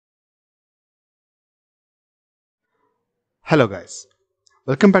Hello guys,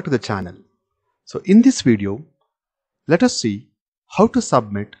 welcome back to the channel. So in this video, let us see how to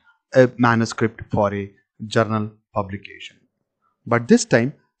submit a manuscript for a journal publication. But this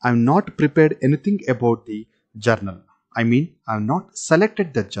time, I have not prepared anything about the journal. I have not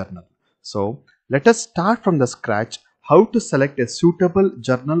selected the journal. So let us start from the scratch how to select a suitable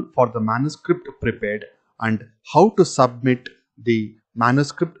journal for the manuscript prepared and how to submit the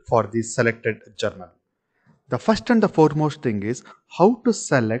manuscript for the selected journal. The first and the foremost thing is how to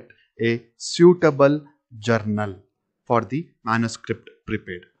select a suitable journal for the manuscript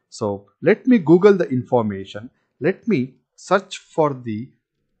prepared. So let me Google the information. Let me search for the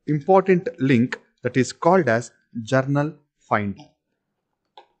important link that is called as Journal Finder.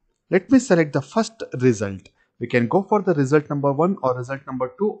 Let me select the first result. We can go for the result number 1 or result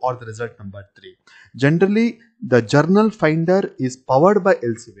number 2 or the result number 3. Generally, the journal finder is powered by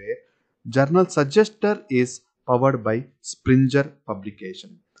Elsevier. Journal suggester is powered by Springer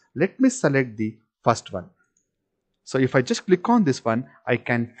publication. Let me select the first one. So if I just click on this one, I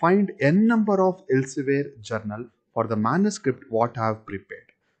can find n number of Elsevier journal for the manuscript what I have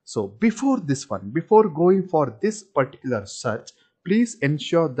prepared. So before this one, before going for this particular search, please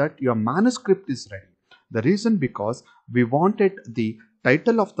ensure that your manuscript is ready. The reason because we wanted the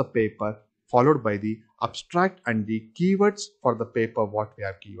title of the paper followed by the abstract and the keywords for the paper what we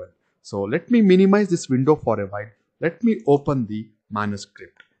have given. So let me minimize this window for a while. Let me open the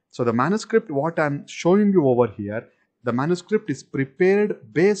manuscript. So the manuscript what I am showing you over here, the manuscript is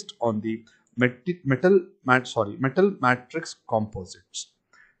prepared based on the metal matrix composites.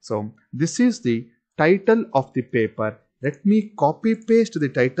 So this is the title of the paper. Let me copy paste the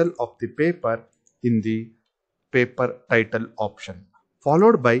title of the paper in the paper title option,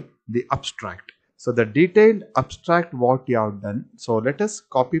 followed by the abstract. So the detailed abstract what you have done. So let us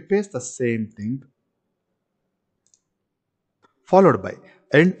copy paste the same thing, followed by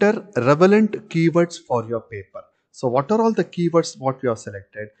enter relevant keywords for your paper. So what are all the keywords what we have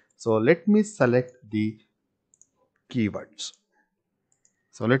selected? So let me select the keywords.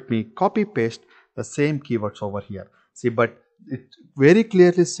 So let me copy paste the same keywords over here. See, but it very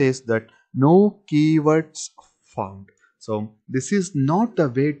clearly says that no keywords found. So this is not the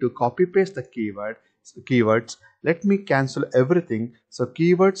way to copy paste the keywords. Let me cancel everything. So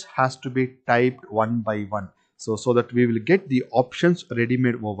keywords has to be typed one by one. So that we will get the options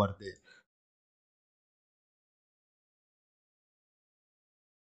ready-made over there.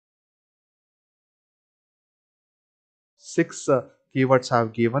 6 keywords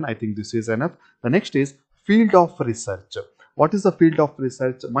have given. I think this is enough. The next is field of research. What is the field of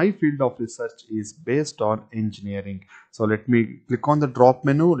research? My field of research is based on engineering. So let me click on the drop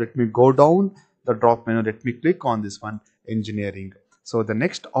menu. Let me go down the drop menu. Let me click on this one, engineering. So the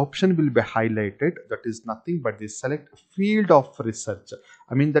next option will be highlighted. That is nothing but the select field of research.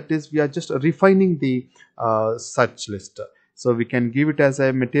 That is we are just refining the search list. So we can give it as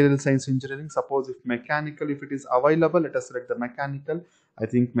a material science engineering. Suppose if mechanical, if it is available, let us select the mechanical. I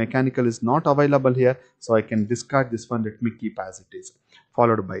think mechanical is not available here. So I can discard this one. Let me keep as it is.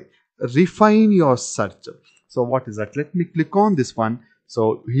 Followed by refine your search. So what is that? Let me click on this one.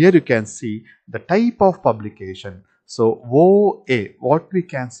 So here you can see the type of publication. So OA, what we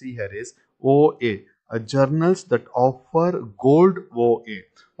can see here is OA, journals that offer gold OA.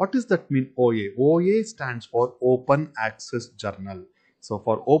 What does that mean, OA? OA stands for Open Access Journal. So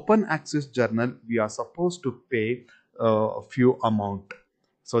for Open Access Journal, we are supposed to pay a few amount.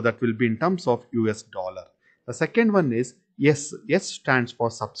 So that will be in terms of US dollar. The second one is yes. Yes stands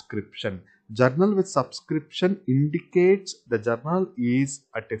for subscription. Journal with subscription indicates the journal is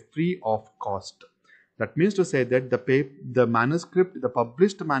at a free of cost. That means to say that the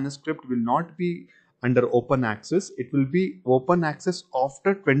published manuscript will not be under open access. It will be open access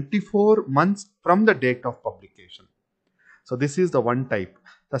after 24 months from the date of publication. So this is the one type.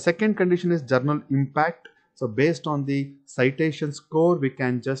 The second condition is journal impact. So based on the citation score, we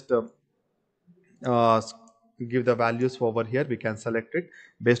can just give the values over here. We can select it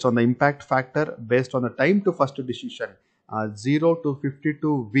based on the impact factor, based on the time to first decision. 0 to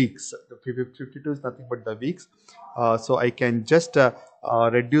 52 weeks. 52 is nothing but the weeks. So I can just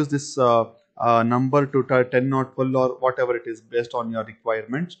reduce this number to 10 or 12 or whatever it is based on your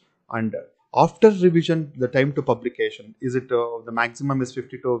requirements. And after revision, the time to publication, is it the maximum is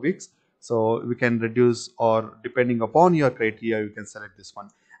 52 weeks. So we can reduce, or depending upon your criteria, you can select this one.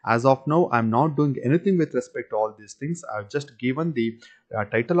 As of now, I'm not doing anything with respect to all these things. I've just given the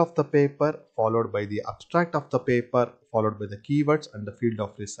title of the paper, followed by the abstract of the paper, followed by the keywords and the field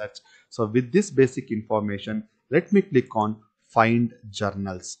of research. So with this basic information, let me click on Find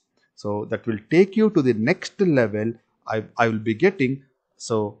Journals. So that will take you to the next level I will be getting.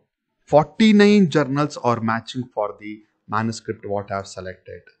 So 49 journals are matching for the manuscript what I have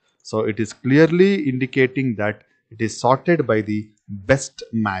selected. So it is clearly indicating that it is sorted by the best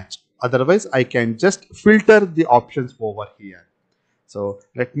match. Otherwise, I can just filter the options over here. So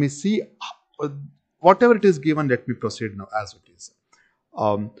let me see, whatever it is given, let me proceed now as it is.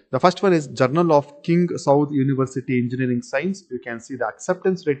 The first one is Journal of King South University Engineering Science. You can see the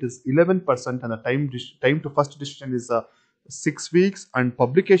acceptance rate is 11% and the time to first decision is 6 weeks and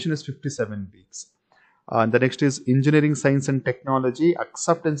publication is 57 weeks. The next is Engineering Science and Technology.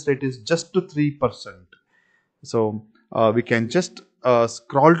 Acceptance rate is just to 3%. So we can just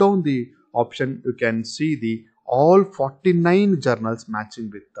scroll down the option. You can see the all 49 journals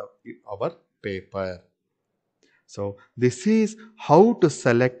matching with our paper. So this is how to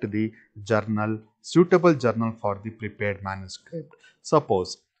select the suitable journal for the prepared manuscript.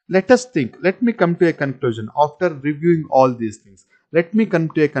 Suppose, let me come to a conclusion after reviewing all these things. Let me come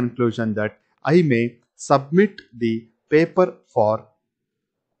to a conclusion that I may submit the paper for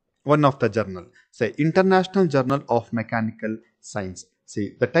one of the journal, say International Journal of Mechanical Science.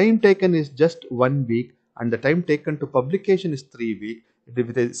 See, the time taken is just 1 week and the time taken to publication is 3 weeks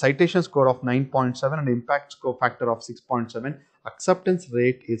with a citation score of 9.7 and impact score factor of 6.7. Acceptance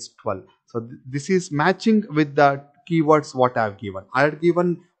rate is 12. So this is matching with the keywords what I have given. I had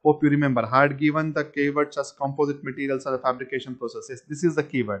given, hope you remember, I had given the keywords as composite materials or the fabrication processes. This is the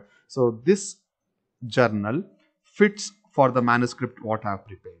keyword. So this journal fits for the manuscript what I have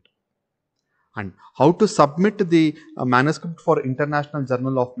prepared. And how to submit the manuscript for International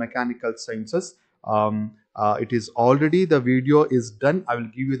Journal of Mechanical Sciences. It is already, the video is done. I will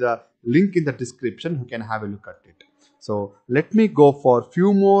give you the link in the description. You can have a look at it. So let me go for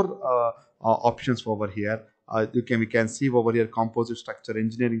few more options over here. We can see over here composite structure,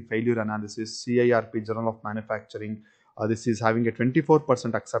 engineering failure analysis, CIRP, Journal of Manufacturing. This is having a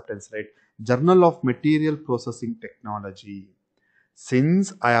 24% acceptance rate. Journal of Material Processing Technology.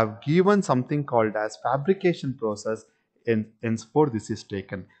 Since I have given something called as fabrication process, henceforth this is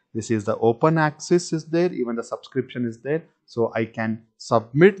taken. This is the open access is there, even the subscription is there. So I can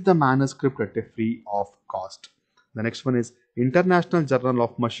submit the manuscript at a free of cost. The next one is International Journal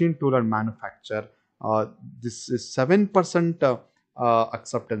of Machine Tool and Manufacture. This is 7%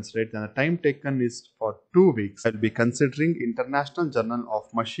 acceptance rate and the time taken is for 2 weeks. I'll be considering International Journal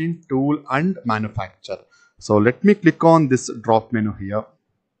of Machine Tool and Manufacture. So let me click on this drop menu here.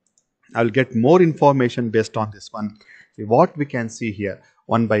 I'll get more information based on this one. See what we can see here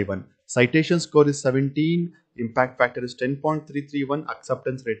one by one. Citation score is 17, impact factor is 10.331,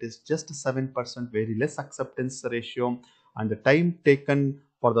 acceptance rate is just 7%, very less acceptance ratio, and the time taken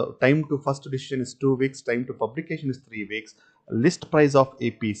for the time to first decision is 2 weeks, time to publication is 3 weeks. List price of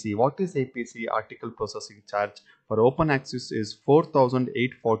APC. What is APC? Article processing charge for open access is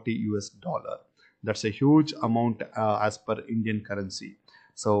 $4,840. That's a huge amount as per Indian currency.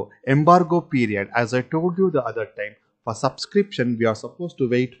 So embargo period, as I told you the other time, for subscription we are supposed to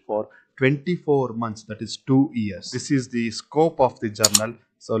wait for 24 months, that is 2 years. This is the scope of the journal.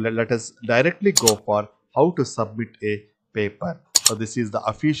 So let us directly go for how to submit a paper. So this is the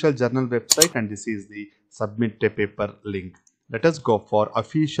official journal website and this is the submit a paper link. Let us go for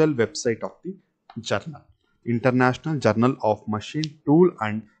official website of the journal, International Journal of Machine Tool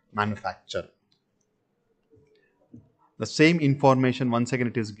and Manufacture. The same information once again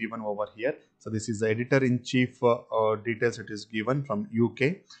it is given over here. So this is the editor-in-chief details it is given from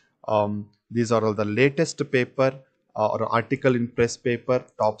UK. These are all the latest paper or article in press paper,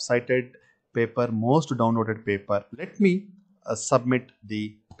 top cited paper, most downloaded paper. Let me submit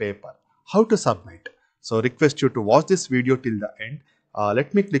the paper. How to submit? So request you to watch this video till the end.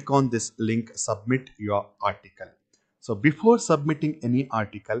 Let me click on this link, submit your article. So before submitting any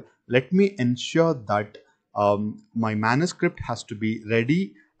article, let me ensure that my manuscript has to be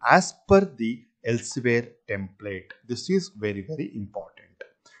ready as per the Elsevier template. This is very, very important.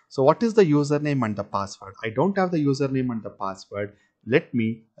 So what is the username and the password? I don't have the username and the password. Let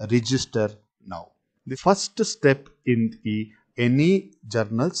me register now. The first step in any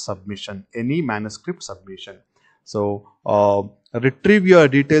journal submission, any manuscript submission. So retrieve your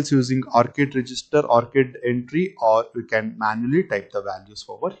details using ORCID register, ORCID entry, or you can manually type the values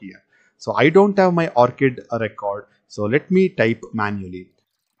over here. So I don't have my ORCID record. So let me type manually.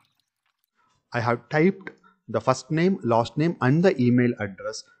 I have typed the first name, last name and the email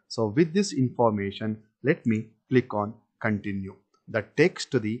address. So with this information, let me click on continue. That takes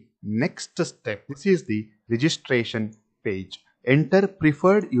to the next step. This is the registration page. Enter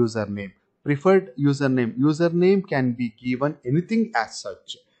preferred username. Preferred username. Username can be given anything as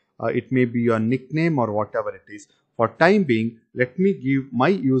such. It may be your nickname or whatever it is. For time being, let me give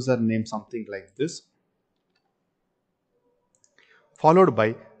my username something like this, followed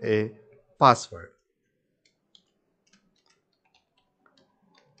by a password.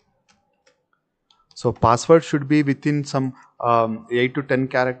 So password should be within some 8 to 10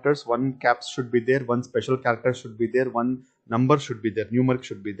 characters. One caps should be there, one special character should be there, one number should be there, numeric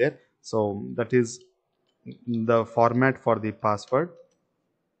should be there. So that is the format for the password.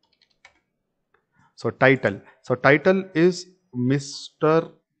 So title. So title is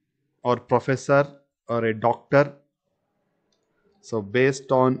Mr. or Professor or a doctor. So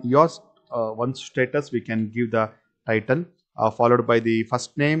based on your one status, we can give the title, followed by the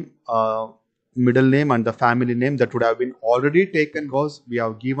first name, middle name, and the family name that would have been already taken because we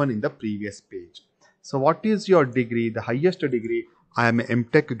have given in the previous page. So what is your degree? The highest degree, I am a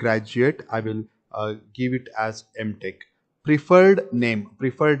MTech graduate. I will give it as MTech. Preferred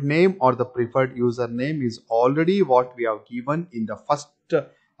name or the preferred username is already what we have given in the first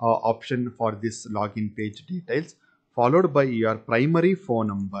option for this login page details, followed by your primary phone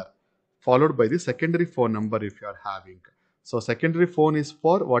number, followed by the secondary phone number if you are having. So secondary phone is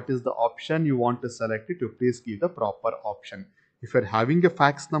for what is the option you want to select it, you please give the proper option. If you are having a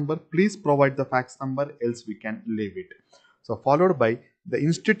fax number, please provide the fax number, else we can leave it. So followed by the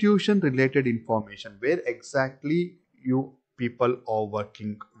institution related information, where exactly you people are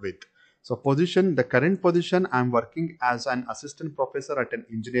working with. So position, the current position, I am working as an assistant professor at an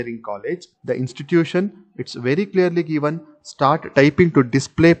engineering college. The institution, it's very clearly given, start typing to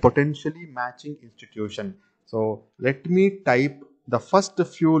display potentially matching institution. So let me type the first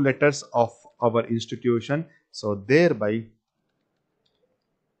few letters of our institution. So thereby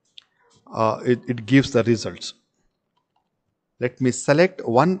it gives the results. Let me select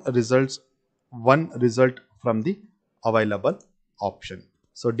one result from the available option.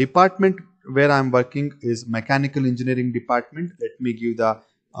 So department where I am working is mechanical engineering department. Let me give the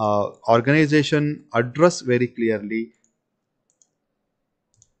organization address very clearly.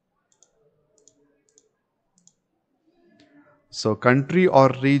 So country or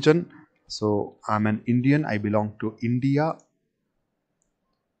region, so I'm an Indian, I belong to India.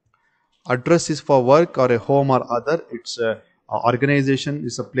 Address is for work or a home or other. It's a organization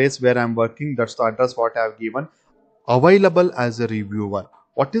is a place where I'm working. That's the address what I have given. Available as a reviewer.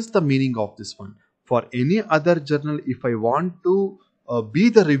 What is the meaning of this one? For any other journal, if I want to be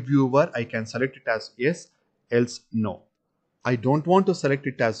the reviewer, I can select it as yes, else no. I don't want to select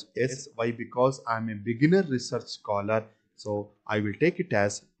it as yes. Why? Because I'm a beginner research scholar. So I will take it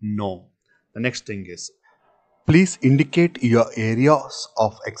as no. The next thing is, please indicate your areas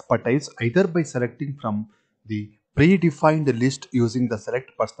of expertise either by selecting from the predefined list using the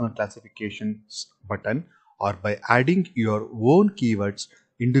select personal classifications button or by adding your own keywords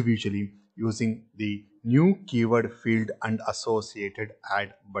individually using the new keyword field and associated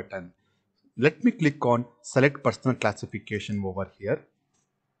add button. Let me click on select personal classification over here.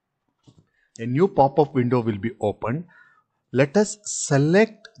 A new pop-up window will be opened. Let us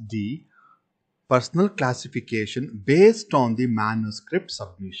select the personal classification based on the manuscript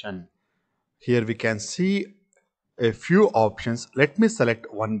submission. Here we can see a few options. Let me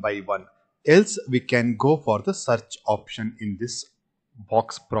select one by one. Else we can go for the search option in this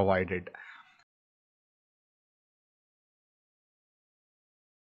box provided.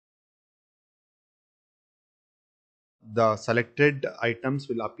 The selected items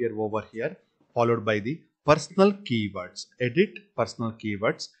will appear over here, followed by the personal keywords. Edit personal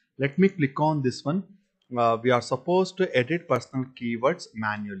keywords. Let me click on this one. We are supposed to edit personal keywords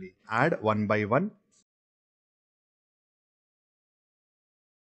manually. Add one by one.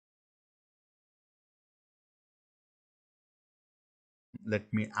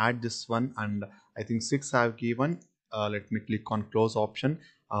 Let me add this one, and I think 6 I have given. Let me click on close option.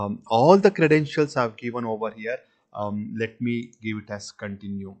 All the credentials I have given over here. Let me give it as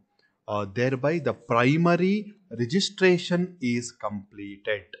continue. Thereby the primary registration is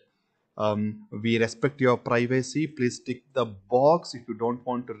completed. We respect your privacy. Please tick the box if you don't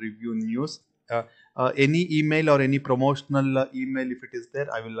want to review news. Any email or any promotional email, if it is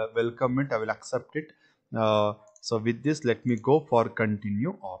there, I will welcome it, I will accept it. So with this, let me go for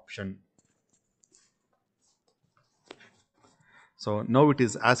continue option. So now it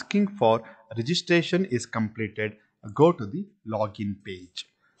is asking for registration is completed. Go to the login page.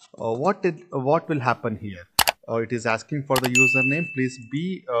 What will happen here? It is asking for the username.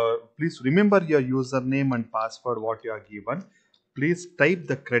 Please remember your username and password what you are given. Please type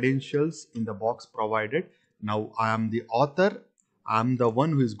the credentials in the box provided. Now I am the author. I am the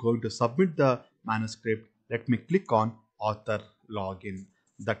one who is going to submit the manuscript. Let me click on author login.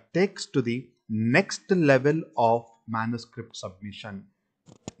 that takes to the next level of manuscript submission.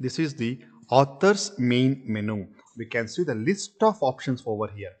 This is the author's main menu. We can see the list of options over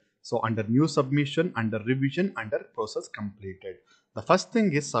here. So under new submission, under revision, under process completed. The first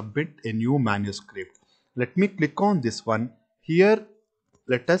thing is submit a new manuscript. Let me click on this one. Here,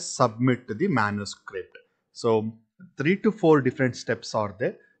 let us submit the manuscript. So 3 to 4 different steps are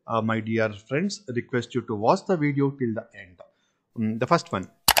there. My dear friends, request you to watch the video till the end. The first one,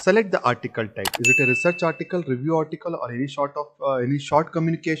 select the article type. Is it a research article, review article, or any short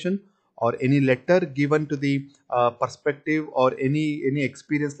communication, or any letter given to the perspective, or any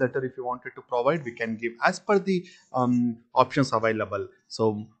experience letter if you wanted to provide, we can give as per the options available.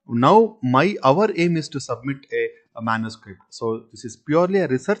 So now our aim is to submit a manuscript. So this is purely a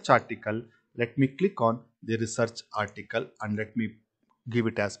research article. Let me click on the research article and let me give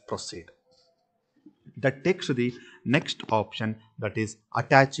it as proceed. That takes to the next option, that is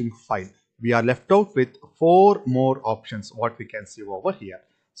attaching file. We are left out with 4 more options what we can see over here.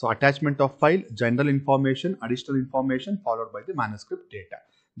 So attachment of file, general information, additional information, followed by the manuscript data.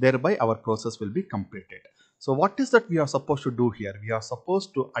 Thereby our process will be completed. So what is that we are supposed to do here? We are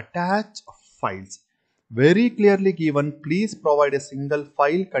supposed to attach files. Very clearly given, please provide a single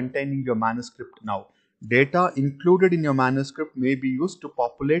file containing your manuscript now. Data included in your manuscript may be used to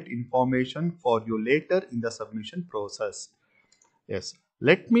populate information for you later in the submission process. Yes,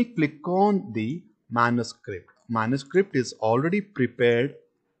 let me click on the manuscript. Manuscript is already prepared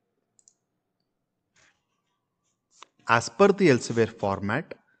as per the Elsevier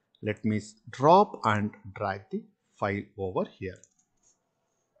format. Let me drop and drag the file over here.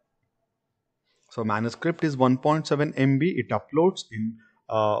 So manuscript is 1.7 MB. It uploads in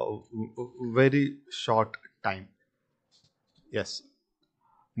very short time. Yes.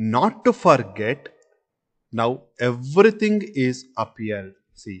 Not to forget, now everything is appeared.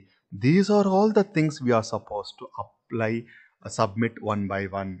 See, these are all the things we are supposed to apply, submit one by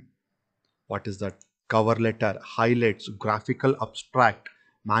one. What is that? Cover letter, highlights, graphical abstract,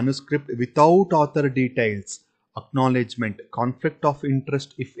 manuscript without author details, acknowledgement, conflict of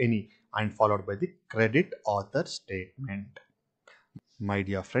interest if any, and followed by the credit author statement. My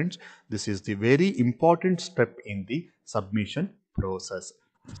dear friends, this is the very important step in the submission process.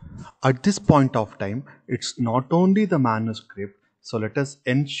 At this point of time, it's not only the manuscript, so let us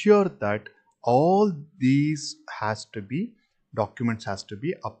ensure that all these documents has to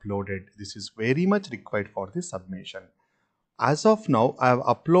be uploaded. This is very much required for the submission. As of now, I have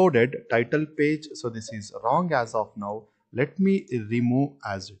uploaded title page, so this is wrong as of now. Let me remove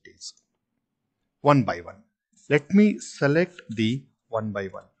as it is. One by one. Let me select the one by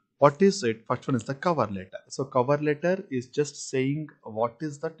one. What is it? First one is the cover letter. So cover letter is just saying what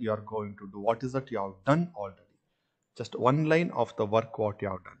is that you are going to do, what is that you have done already. Just one line of the work what you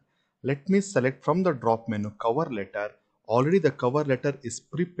have done. Let me select from the drop menu cover letter. Already the cover letter is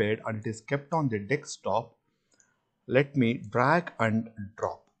prepared and it is kept on the desktop. Let me drag and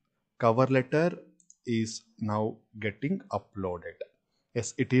drop. Cover letter is now getting uploaded.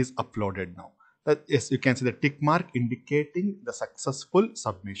 Yes, it is uploaded now. Yes, you can see the tick mark indicating the successful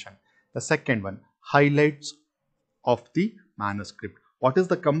submission. The second one, highlights of the manuscript. What is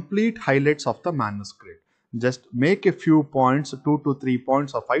the complete highlights of the manuscript? Just make a few points, 2 to 3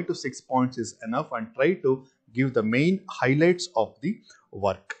 points or 5 to 6 points is enough, and try to give the main highlights of the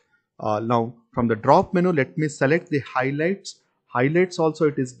work. Now from the drop menu, let me select the highlights. Highlights also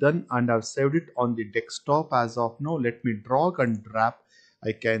it is done and I've saved it on the desktop as of now. Let me drag and drop.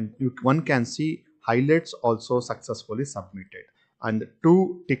 One can see highlights also successfully submitted, and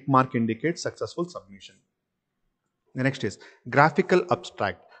 2 tick mark indicates successful submission. The next is graphical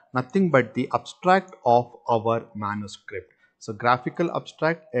abstract, nothing but the abstract of our manuscript. So graphical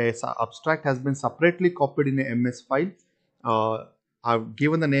abstract, abstract has been separately copied in a MS file. I've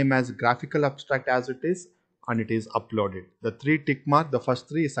given the name as graphical abstract as it is, and it is uploaded. The 3 tick mark, the first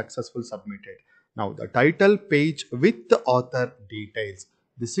 3 is successful submitted. Now the title page with the author details.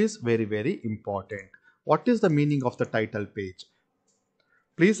 This is very, very important. What is the meaning of the title page?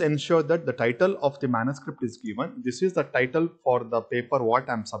 Please ensure that the title of the manuscript is given. This is the title for the paper what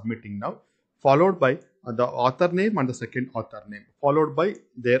I am submitting now, followed by the author name and the second author name, followed by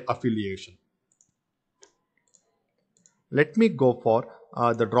their affiliation. Let me go for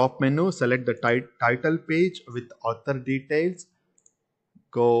the drop menu, select the title page with author details,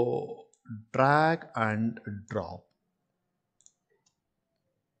 go drag and drop.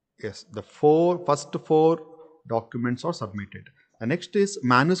 Yes, the first four documents are submitted. The next is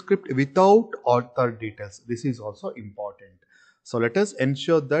manuscript without author details. This is also important. So let us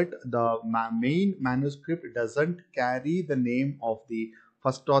ensure that the main manuscript doesn't carry the name of the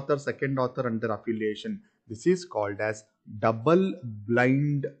first author, second author and their affiliation. This is called as double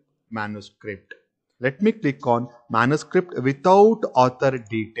blind manuscript. Let me click on manuscript without author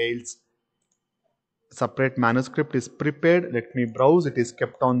details. Separate manuscript is prepared. Let me browse. It is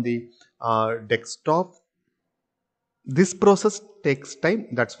kept on the desktop. This process takes time.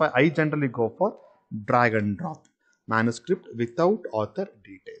 That's why I generally go for drag and drop manuscript without author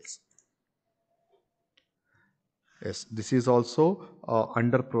details. Yes, this is also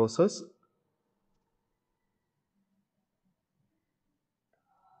under process.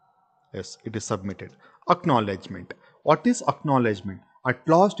 Yes, it is submitted. Acknowledgement. What is acknowledgement? At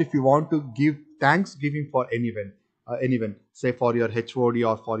last, if you want to give thanksgiving for anyone, say for your HOD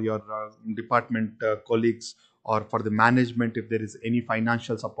or for your department colleagues or for the management, if there is any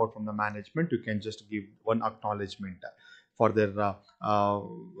financial support from the management, you can just give one acknowledgement for their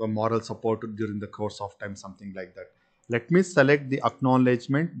moral support during the course of time, something like that. Let me select the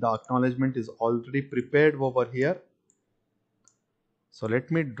acknowledgement. The acknowledgement is already prepared over here. So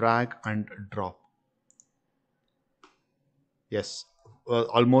let me drag and drop. Yes,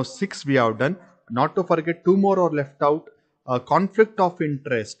 almost 6 we have done. Not to forget, 2 more are left out. Conflict of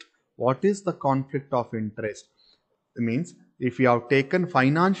interest. What is the conflict of interest? It means if you have taken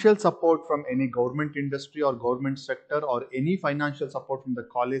financial support from any government industry or government sector or any financial support from the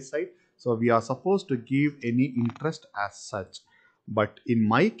college side, so we are supposed to give any interest as such. But in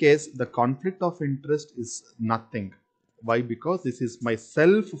my case, the conflict of interest is nothing. Why? Because this is my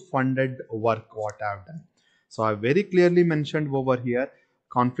self-funded work what I have done. So I very clearly mentioned over here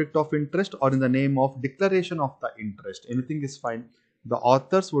conflict of interest or in the name of declaration of the interest. Anything is fine. The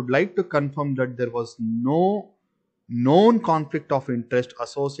authors would like to confirm that there was no known conflict of interest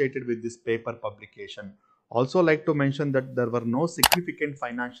associated with this paper publication. Also like to mention that there were no significant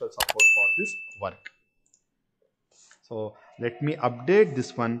financial support for this work. So let me update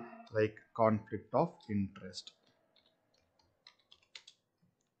this one like conflict of interest.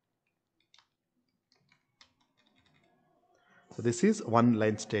 So this is one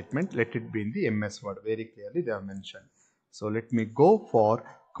line statement. Let it be in the MS Word. Very clearly they have mentioned. So let me go for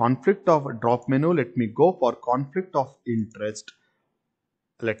conflict of drop menu. Let me go for conflict of interest.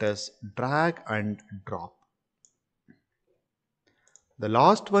 Let us drag and drop. The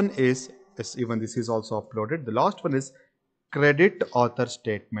last one is, yes, even this is also uploaded. The last one is credit author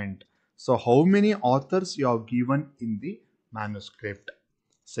statement. So how many authors you have given in the manuscript?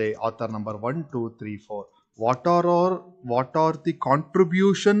 Say author number 1, 2, 3, 4. What are the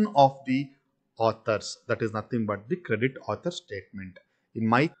contribution of the authors? That is nothing but the credit author statement.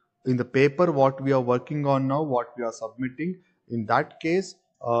 In the paper what we are working on now, what we are submitting, in that case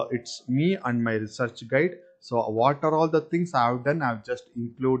it's me and my research guide. So what are all the things I have done, I have just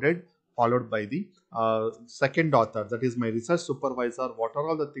included, followed by the second author, that is my research supervisor. What are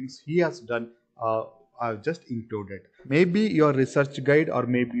all the things he has done, I've just included. Maybe your research guide or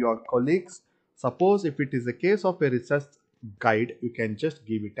maybe your colleagues. Suppose if it is a case of a research guide, you can just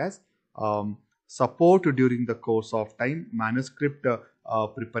give it as support during the course of time, manuscript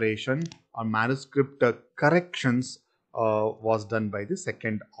preparation or manuscript corrections was done by the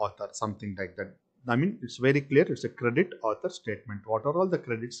second author, something like that. I mean, it's very clear, it's a credit author statement. What are all the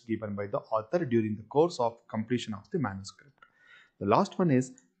credits given by the author during the course of completion of the manuscript? The last one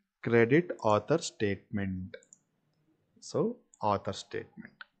is credit author statement. So, author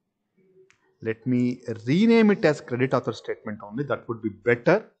statement. Let me rename it as credit author statement only. That would be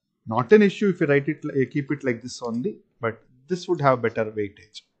better. Not an issue if you write it, keep it like this only, but this would have better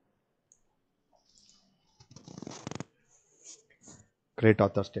weightage. Credit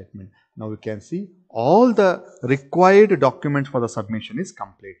author statement. Now you can see all the required documents for the submission is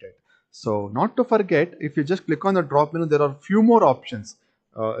completed. So not to forget, if you just click on the drop menu, there are few more options.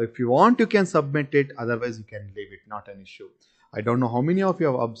 If you want, you can submit it. Otherwise, you can leave it. Not an issue. I don't know how many of you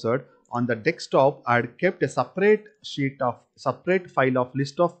have observed. On the desktop, I had kept a separate file of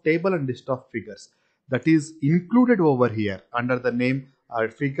list of table and list of figures. That is included over here under the name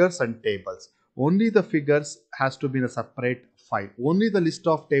figures and tables. Only the figures has to be in a separate file. Only the list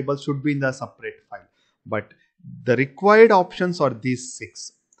of tables should be in the separate file. But the required options are these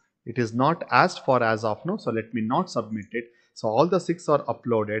 6. It is not asked for as of now, so let me not submit it. So all the 6 are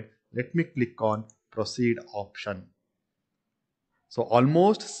uploaded. Let me click on proceed option. So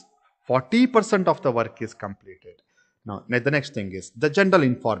almost 40% of the work is completed. Now the next thing is the general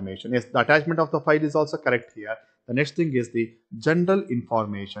information. Yes, the attachment of the file is also correct here. The next thing is the general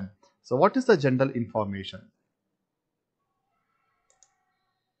information. So what is the general information?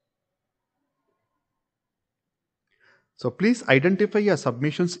 So please identify your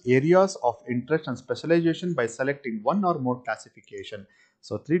submission's areas of interest and specialization by selecting one or more classification.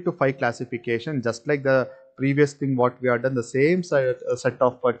 So 3 to 5 classification, just like the previous thing what we have done, the same set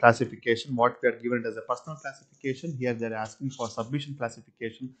of classification what we are given as a personal classification. Here they are asking for submission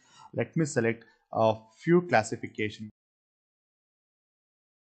classification. Let me select a few classification.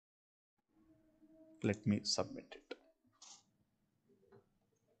 Let me submit it.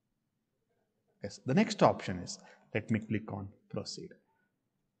 Yes, the next option is, let me click on proceed.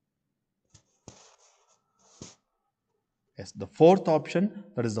 Yes, the fourth option,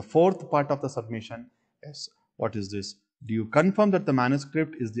 that is the fourth part of the submission. Yes, what is this? Do you confirm that the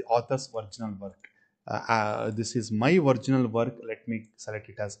manuscript is the author's original work? This is my original work. Let me select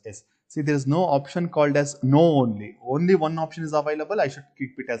it as yes. See, there is no option called as no only. Only one option is available. I should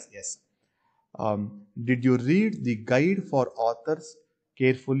keep it as yes. Did you read the guide for authors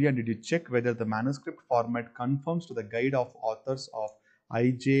carefully, and did you check whether the manuscript format conforms to the guide of authors of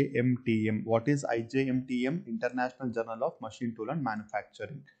IJMTM? What is IJMTM? International Journal of Machine Tool and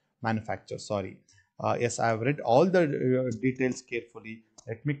Manufacture. Sorry. Yes, I have read all the details carefully.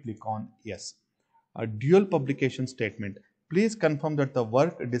 Let me click on yes. A dual publication statement. Please confirm that the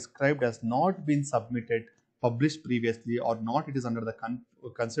work described has not been published previously, or not it is under the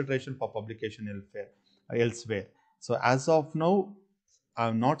consideration for publication elsewhere. So as of now, I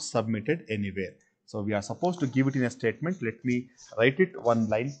have not submitted anywhere. So we are supposed to give it in a statement. Let me write it one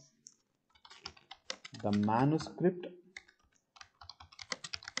line. The manuscript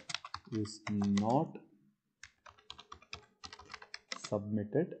is not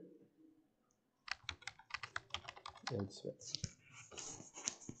submitted elsewhere.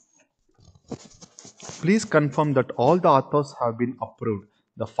 Please confirm that all the authors have been approved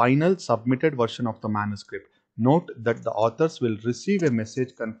the final submitted version of the manuscript. Note that the authors will receive a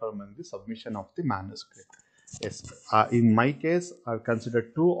message confirming the submission of the manuscript. Yes, in my case, I've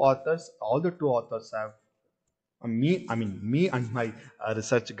considered two authors. All the two authors have me and my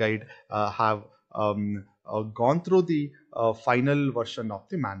research guide have gone through the final version of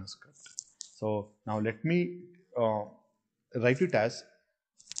the manuscript. So now let me write it as,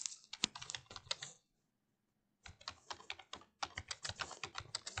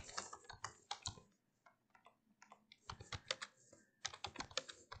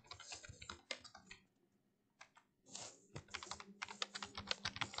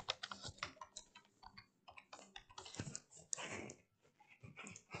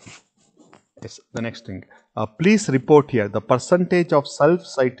 yes, the next thing. Please report here the percentage of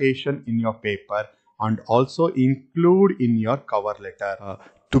self-citation in your paper and also include in your cover letter.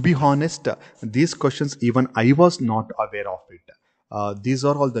 To be honest, these questions even I was not aware of it. These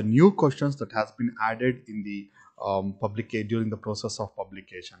are all the new questions that has been added in the during the process of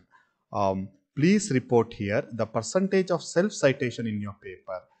publication. Please report here the percentage of self-citation in your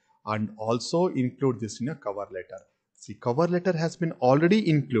paper and also include this in your cover letter. See, cover letter has been already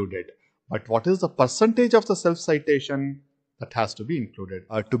included, but what is the percentage of the self-citation that has to be included?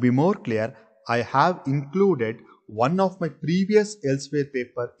 To be more clear, I have included one of my previous Elsevier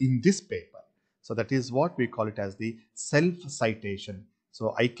paper in this paper. So that is what we call it as the self-citation.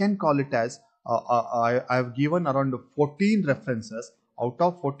 So I can call it as, I have given around 14 references. Out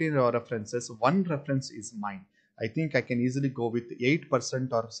of 14 references, one reference is mine. I think I can easily go with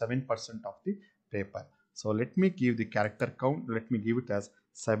 8% or 7% of the paper. So let me give the character count. Let me give it as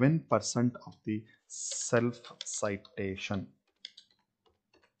 7% of the self-citation.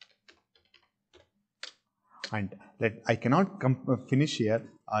 And I cannot finish here.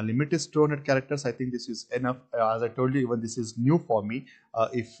 Limit is 200 characters. I think this is enough. As I told you, even this is new for me.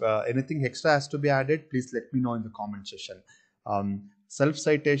 If anything extra has to be added, please let me know in the comment section.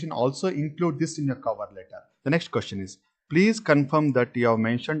 Self-citation, also include this in your cover letter. The next question is, please confirm that you have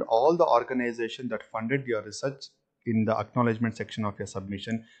mentioned all the organizations that funded your research in the acknowledgement section of your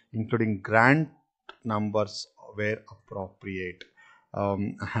submission, including grant numbers where appropriate.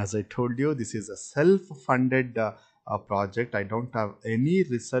 As I told you, this is a self-funded project. I don't have any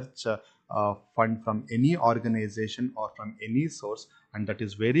research fund from any organization or from any source, and that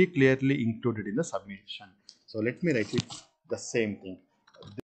is very clearly included in the submission. So let me write it the same thing.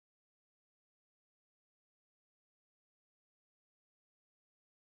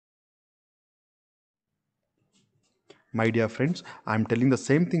 My dear friends, I am telling the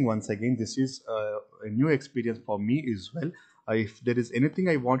same thing once again. This is a new experience for me as well. If there is anything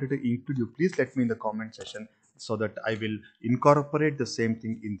I wanted to include you, please let me in the comment section so that I will incorporate the same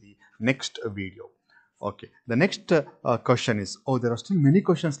thing in the next video. Okay, the next question is, oh, there are still many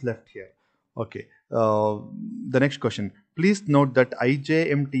questions left here. Okay, the next question. Please note that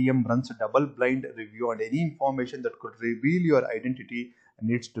IJMTM runs a double-blind review, and any information that could reveal your identity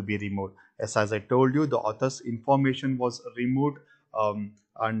needs to be removed. As I told you, the author's information was removed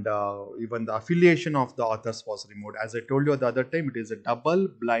and even the affiliation of the authors was removed. As I told you the other time, it is a double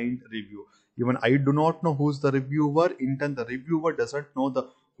blind review. Even I do not know who's the reviewer. In turn, the reviewer doesn't know the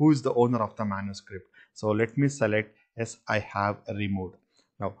who is the owner of the manuscript. So let me select yes, I have removed.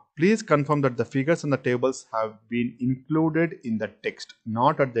 Now, please confirm that the figures and the tables have been included in the text,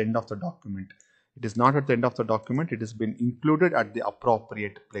 not at the end of the document. It is not at the end of the document, it has been included at the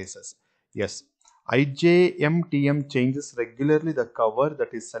appropriate places. Yes. IJMTM changes regularly the cover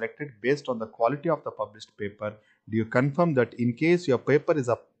that is selected based on the quality of the published paper. Do you confirm that in case your paper is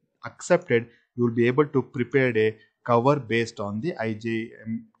accepted, you will be able to prepare a cover based on the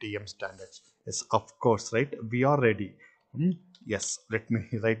IJMTM standards? Yes, of course, right? We are ready. Yes, let me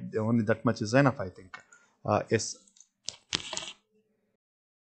write only that much is enough, I think. Yes.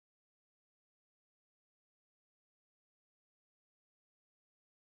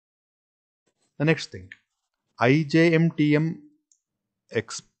 The next thing, IJMTM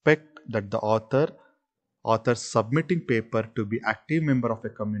expect that the author submitting paper to be active member of a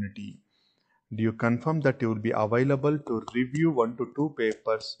community. Do you confirm that you will be available to review 1 to 2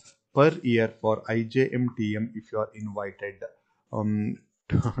 papers per year for IJMTM if you are invited? Um,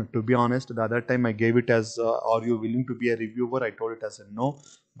 to be honest, the other time I gave it as are you willing to be a reviewer? I told it as a no,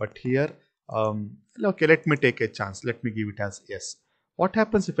 but here, okay, let me take a chance. Let me give it as yes. What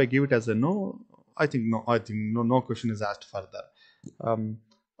happens if I give it as a no? I think no. I think no question is asked further. Um,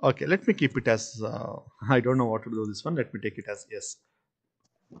 okay, let me keep it as I don't know what to do this one. Let me take it as yes.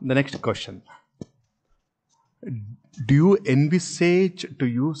 The next question. Do you envisage to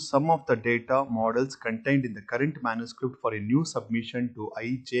use some of the data models contained in the current manuscript for a new submission to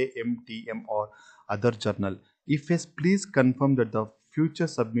IJMTM or other journal? If yes, please confirm that the future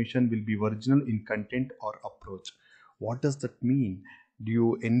submission will be original in content or approach. What does that mean? Do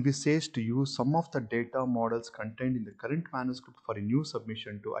you envisage to use some of the data models contained in the current manuscript for a new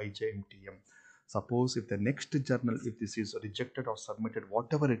submission to IJMTM? Suppose if the next journal, if this is rejected or submitted,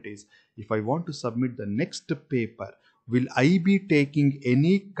 whatever it is, if I want to submit the next paper, will I be taking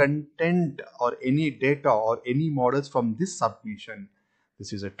any content or any data or any models from this submission?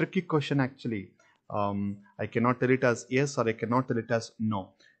 This is a tricky question actually. I cannot tell it as yes or I cannot tell it as no.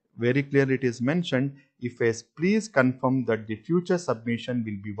 Very clearly it is mentioned, if yes, please confirm that the future submission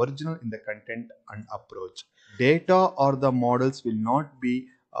will be original in the content and approach. Data or the models will not be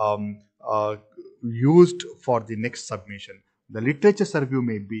used for the next submission. The literature review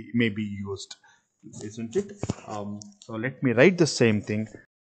may be used, isn't it? So let me write the same thing.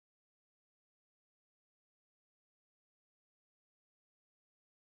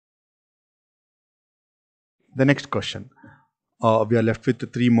 The next question. We are left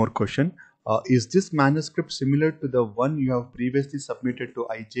with three more questions. Is this manuscript similar to the one you have previously submitted to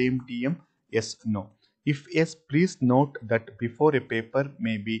IJMTM? Yes, no. If yes, please note that before a paper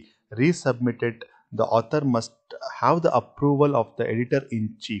may be resubmitted, the author must have the approval of the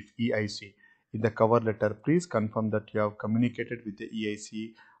editor-in-chief, EIC. In the cover letter, please confirm that you have communicated with the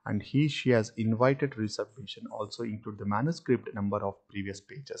EIC and she has invited resubmission. Also include the manuscript number of previous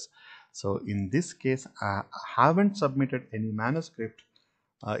pages. So in this case, I haven't submitted any manuscript.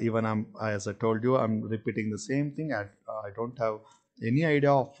 Even as I told you, I'm repeating the same thing. I don't have any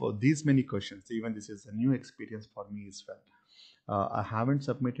idea of these many questions. Even this is a new experience for me as well. I haven't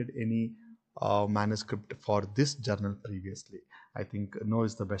submitted any manuscript for this journal previously. I think no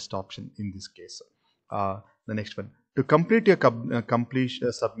is the best option in this case. The next one. To complete your complete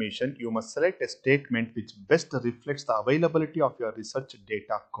submission, you must select a statement which best reflects the availability of your research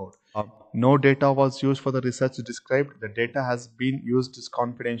data code. No data was used for the research described. The data has been used is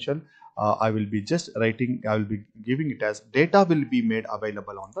confidential. I will be just writing, I will be giving it as data will be made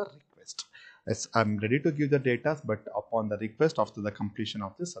available on the request. Yes, I'm ready to give the data, but upon the request after the completion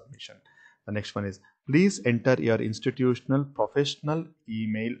of the submission. The next one is, please enter your institutional professional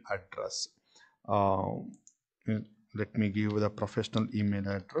email address. Uh, Let me give the professional email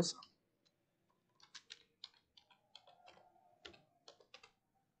address.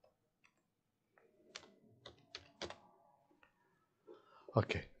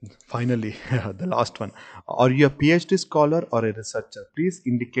 Okay, finally, the last one. Are you a PhD scholar or a researcher? Please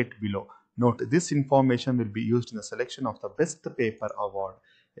indicate below. Note, this information will be used in the selection of the best paper award.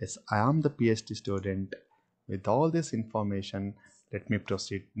 Yes, I am the PhD student. With all this information, let me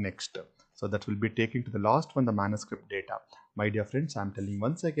proceed next. So that will be taken to the last one, the manuscript data. My dear friends, I'm telling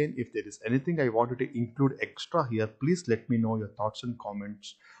once again, if there is anything I wanted to include extra here, please let me know your thoughts and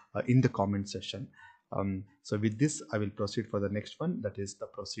comments in the comment section. So with this, I will proceed for the next one, that is the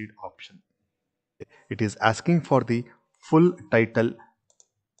proceed option. It is asking for the full title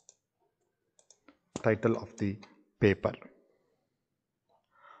of the paper.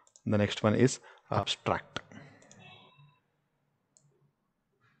 The next one is abstract.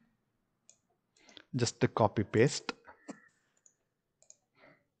 Just a copy paste.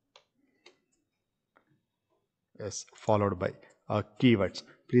 Yes, followed by keywords.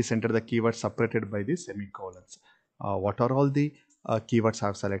 Please enter the keywords separated by the semicolons. What are all the keywords I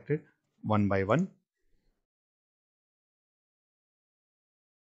have selected? One by one.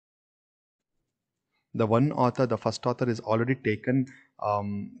 The one author, the first author is already taken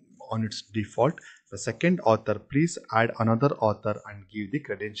on its default. The second author, please add another author and give the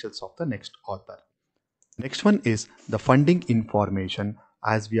credentials of the next author. Next one is the funding information.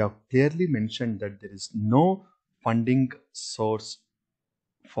 As we have clearly mentioned that there is no funding source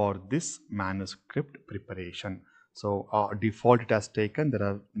for this manuscript preparation. So default it has taken.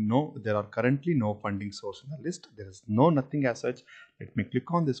 There are currently no funding source in the list. There is nothing as such. Let me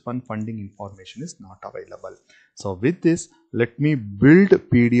click on this one. Funding information is not available. So with this, let me build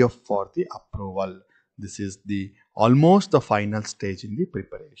PDF for the approval. This is the almost the final stage in the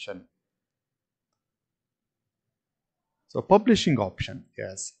preparation. So publishing option,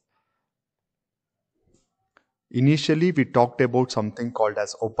 yes. Initially, we talked about something called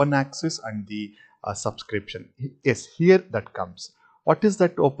as open access and the subscription. Yes, here that comes. What is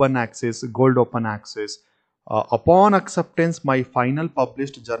that open access, gold open access? Upon acceptance, my final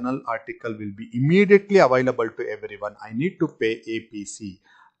published journal article will be immediately available to everyone. I need to pay APC,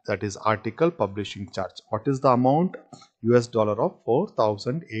 that is article publishing charge. What is the amount? US dollar of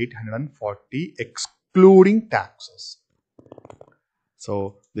 4,840 excluding taxes.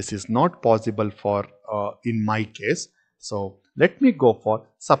 So this is not possible for in my case. So let me go for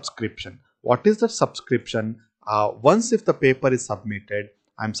subscription. What is the subscription? Once if the paper is submitted,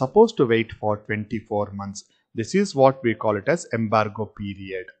 I'm supposed to wait for 24 months. This is what we call it as embargo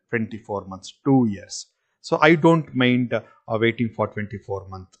period. 24 months, 2 years. So I don't mind waiting for 24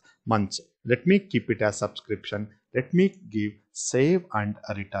 months. Let me keep it as subscription. Let me give save and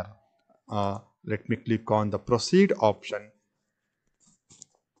return. Let me click on the proceed option.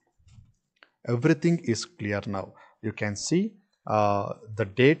 Everything is clear now. You can see the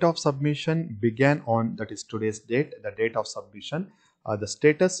date of submission began on, that is today's date, the date of submission, the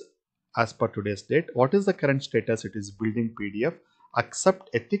status as per today's date. What is the current status? It is building PDF. Accept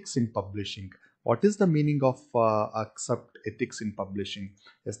ethics in publishing. What is the meaning of accept ethics in publishing?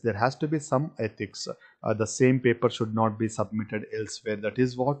 Yes, there has to be some ethics. The same paper should not be submitted elsewhere. That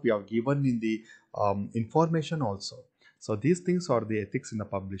is what we have given in the information also. So these things are the ethics in the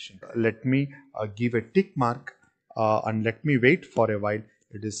publishing. Let me give a tick mark and let me wait for a while.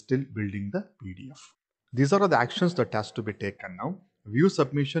 It is still building the PDF. These are the actions that has to be taken now. View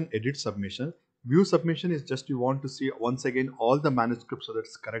submission, edit submission. View submission is just you want to see once again all the manuscripts whether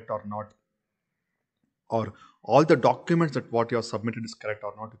it's correct or not, or all the documents that what you have submitted is correct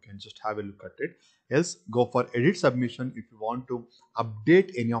or not. You can just have a look at it. Else go for edit submission if you want to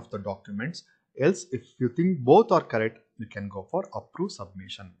update any of the documents. Else if you think both are correct, you can go for approve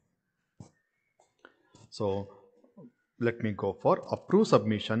submission. So let me go for approve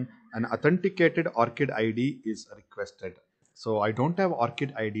submission. An authenticated ORCID ID is requested. So I don't have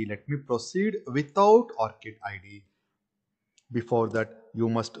ORCID ID. Let me proceed without ORCID ID. Before that, you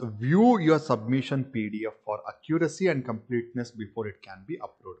must view your submission PDF for accuracy and completeness before it can be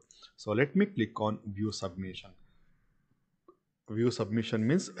approved. So let me click on view submission. View submission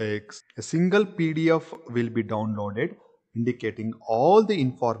means a single PDF will be downloaded indicating all the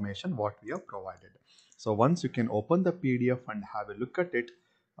information what we have provided. So once you can open the PDF and have a look at it,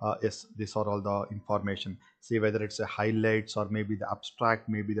 yes, these are all the information. See whether it's a highlights or maybe the abstract,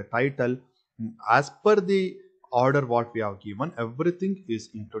 maybe the title. As per the order what we have given, everything is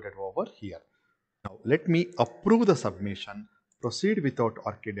included over here. Now let me approve the submission. Proceed without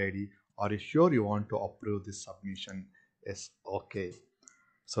ORCID ID. Are you sure you want to approve this submission? Yes, okay.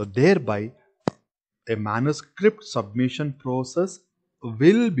 So thereby a manuscript submission process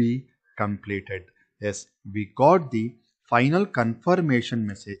will be completed. Yes, we got the final confirmation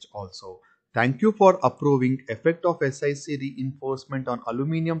message also. Thank you for approving effect of SiC reinforcement on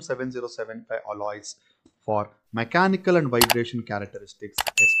aluminum 7075 alloys for mechanical and vibration characteristics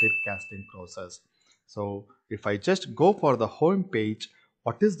tested casting process. So if I just go for the home page,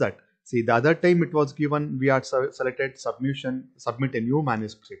 what is that? See, the other time it was given, we had selected submit a new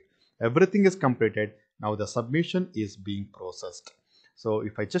manuscript. Everything is completed. Now the submission is being processed. So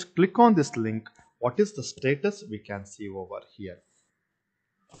if I just click on this link, what is the status? We can see over here.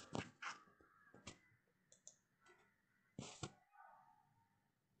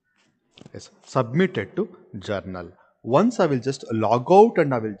 Yes, submitted to journal. Once I will just log out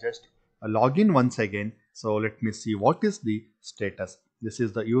and I will just log in once again. So let me see what is the status. This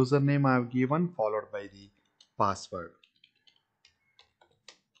is the username I have given, followed by the password.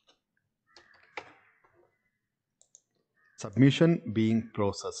 Submission being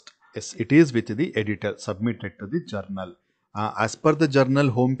processed. Yes, it is with the editor submitted to the journal. As per the journal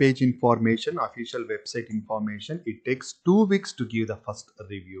homepage information, official website information, it takes 2 weeks to give the first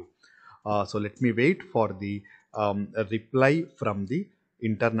review. So let me wait for the reply from the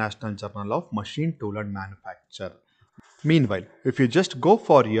International Journal of Machine Tool and Manufacture. Meanwhile, if you just go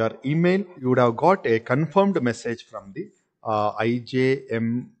for your email, you would have got a confirmed message from the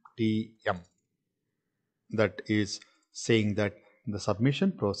IJMTM that is saying that the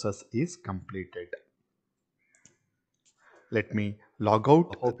submission process is completed. Let me log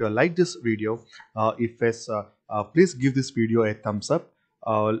out. Hope you like this video. If yes, please give this video a thumbs up.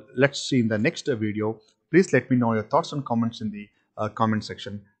 Let's see in the next video. Please let me know your thoughts and comments in the comment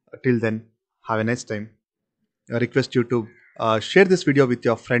section. Till then, have a nice time. I request you to share this video with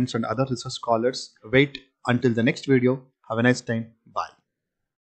your friends and other research scholars. Wait until the next video. Have a nice time.